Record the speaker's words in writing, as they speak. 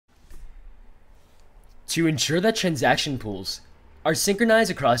To ensure that transaction pools are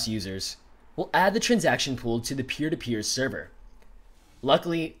synchronized across users, we'll add the transaction pool to the peer-to-peer server.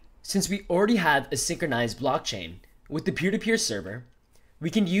 Luckily, since we already have a synchronized blockchain with the peer-to-peer server, we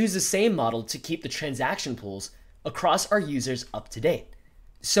can use the same model to keep the transaction pools across our users up to date.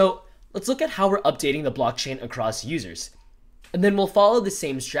 So let's look at how we're updating the blockchain across users, and then we'll follow the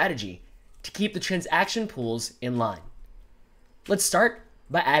same strategy to keep the transaction pools in line. Let's start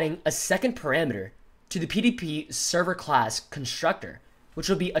by adding a second parameter to the PDP server class constructor, which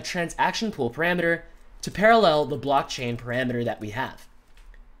will be a transaction pool parameter to parallel the blockchain parameter that we have.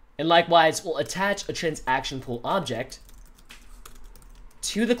 And likewise, we'll attach a transaction pool object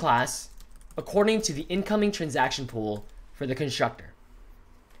to the class according to the incoming transaction pool for the constructor.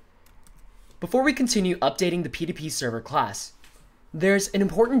 Before we continue updating the PDP server class, there's an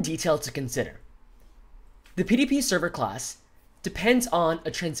important detail to consider. The PDP server class depends on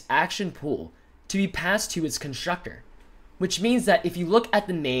a transaction pool to be passed to its constructor, which means that if you look at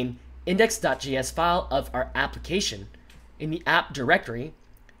the main index.js file of our application in the app directory,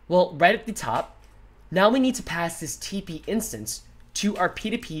 well, right at the top, now we need to pass this TP instance to our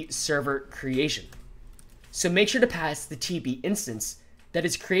PDP server creation. So make sure to pass the TP instance that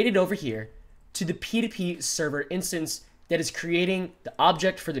is created over here to the PDP server instance that is creating the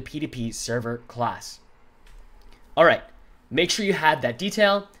object for the PDP server class. All right, make sure you have that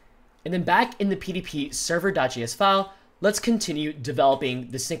detail. And then back in the PDP server.js file, let's continue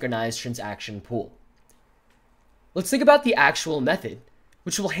developing the synchronized transaction pool. Let's think about the actual method,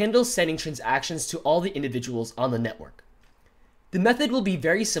 which will handle sending transactions to all the individuals on the network. The method will be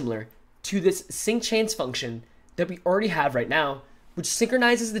very similar to this sync chains function that we already have right now, which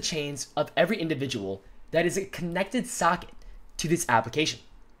synchronizes the chains of every individual that is a connected socket to this application.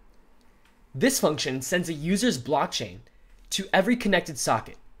 This function sends a user's blockchain to every connected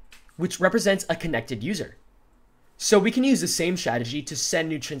socket, which represents a connected user. So we can use the same strategy to send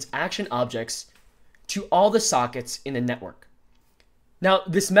new transaction objects to all the sockets in the network. Now,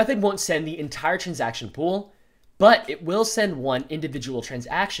 this method won't send the entire transaction pool, but it will send one individual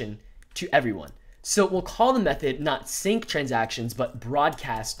transaction to everyone. So we'll call the method not sync transactions, but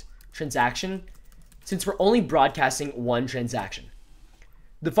broadcast transaction, since we're only broadcasting one transaction.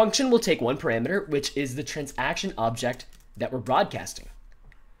 The function will take one parameter, which is the transaction object that we're broadcasting.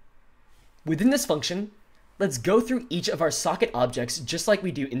 Within this function, let's go through each of our socket objects just like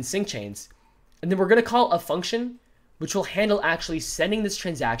we do in sync chains, and then we're going to call a function which will handle actually sending this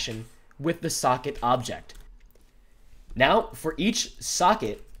transaction with the socket object. Now, for each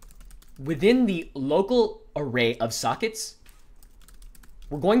socket within the local array of sockets,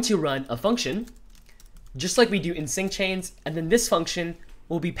 we're going to run a function just like we do in sync chains, and then this function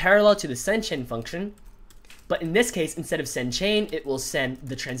will be parallel to the send chain function, but in this case, instead of send chain, it will send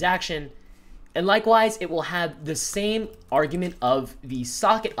the transaction. And likewise, it will have the same argument of the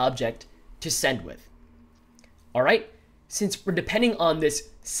socket object to send with. All right, since we're depending on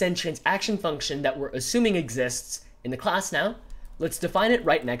this send transaction function that we're assuming exists in the class now, let's define it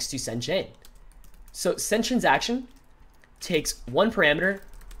right next to send chain. So send transaction takes one parameter,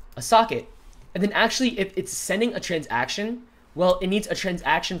 a socket, and then actually if it's sending a transaction, well, it needs a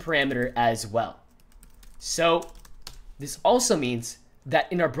transaction parameter as well. So this also means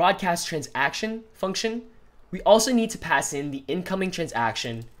that in our broadcast transaction function, we also need to pass in the incoming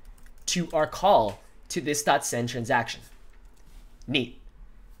transaction to our call to this .send transaction. Neat.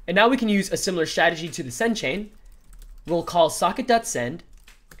 And now we can use a similar strategy to the send chain. We'll call socket.send,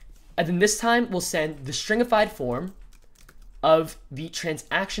 and then this time we'll send the stringified form of the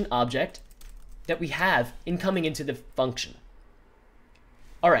transaction object that we have incoming into the function.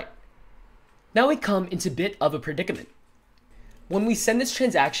 All right, now we come into a bit of a predicament. When we send this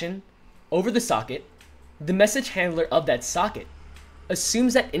transaction over the socket, the message handler of that socket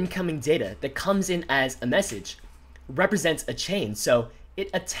assumes that incoming data that comes in as a message represents a chain, so it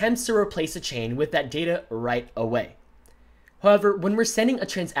attempts to replace a chain with that data right away. However, when we're sending a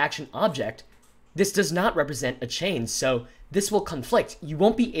transaction object, this does not represent a chain, so this will conflict. You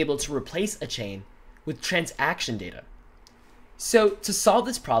won't be able to replace a chain with transaction data. So to solve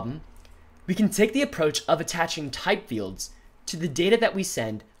this problem, we can take the approach of attaching type fields to the data that we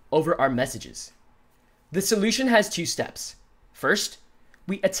send over our messages. The solution has two steps. First,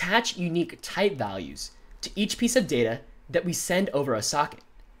 we attach unique type values to each piece of data that we send over a socket.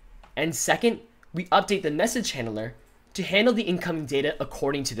 And second, we update the message handler to handle the incoming data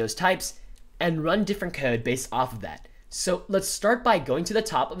according to those types and run different code based off of that. So let's start by going to the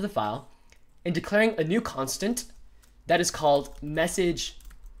top of the file and declaring a new constant that is called message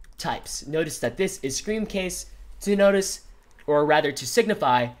types. Notice that this is scream case to notice, or rather to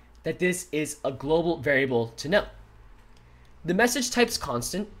signify, that this is a global variable to know. The message type's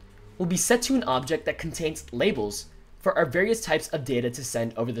constant will be set to an object that contains labels for our various types of data to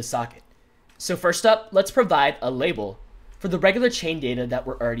send over the socket. So first up, let's provide a label for the regular chain data that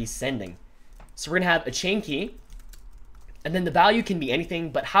we're already sending. So we're going to have a chain key, and then the value can be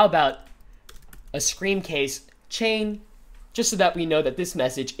anything, but how about a screen case chain, just so that we know that this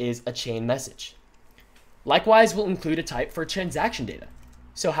message is a chain message. Likewise, we'll include a type for transaction data.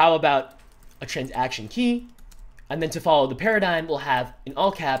 So how about a transaction key, and then to follow the paradigm, we'll have in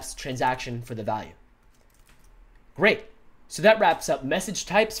all caps transaction for the value. Great. So that wraps up message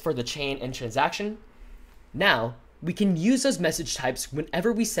types for the chain and transaction. Now, we can use those message types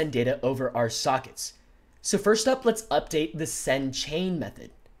whenever we send data over our sockets. So first up, let's update the send chain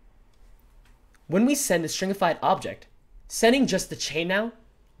method. When we send the stringified object, sending just the chain now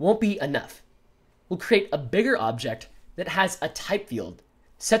won't be enough. We'll create a bigger object that has a type field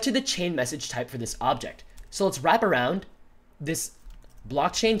set to the chain message type for this object. So let's wrap around this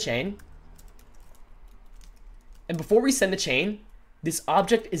blockchain chain. And before we send the chain, this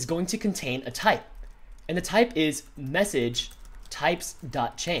object is going to contain a type. And the type is message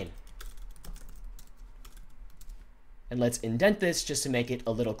types.chain. And let's indent this just to make it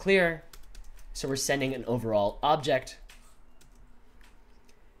a little clearer. So we're sending an overall object.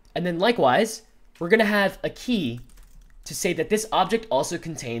 And then likewise, we're going to have a key to say that this object also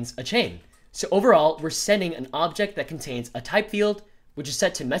contains a chain. So overall, we're sending an object that contains a type field, which is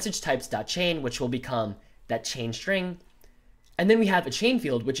set to message types.chain, which will become that chain string. And then we have a chain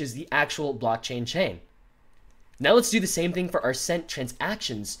field, which is the actual blockchain chain. Now let's do the same thing for our sent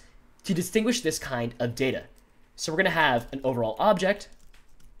transactions to distinguish this kind of data. So we're going to have an overall object.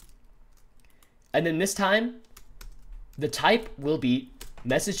 And then this time, the type will be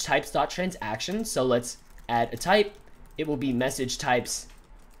message types.transaction. So let's add a type. It will be message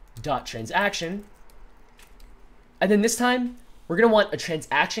types.transaction. And then this time, we're going to want a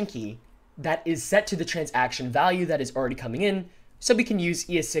transaction key that is set to the transaction value that is already coming in. So we can use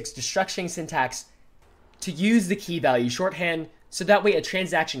ES6 destructuring syntax to use the key value shorthand. So that way a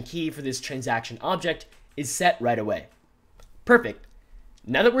transaction key for this transaction object is set right away. Perfect.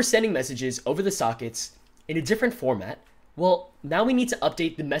 Now that we're sending messages over the sockets in a different format, well, now we need to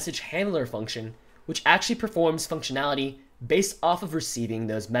update the message handler function, which actually performs functionality based off of receiving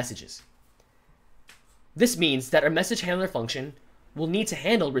those messages. This means that our message handler function will need to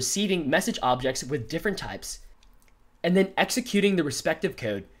handle receiving message objects with different types and then executing the respective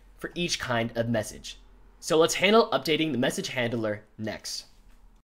code for each kind of message. So let's handle updating the message handler next.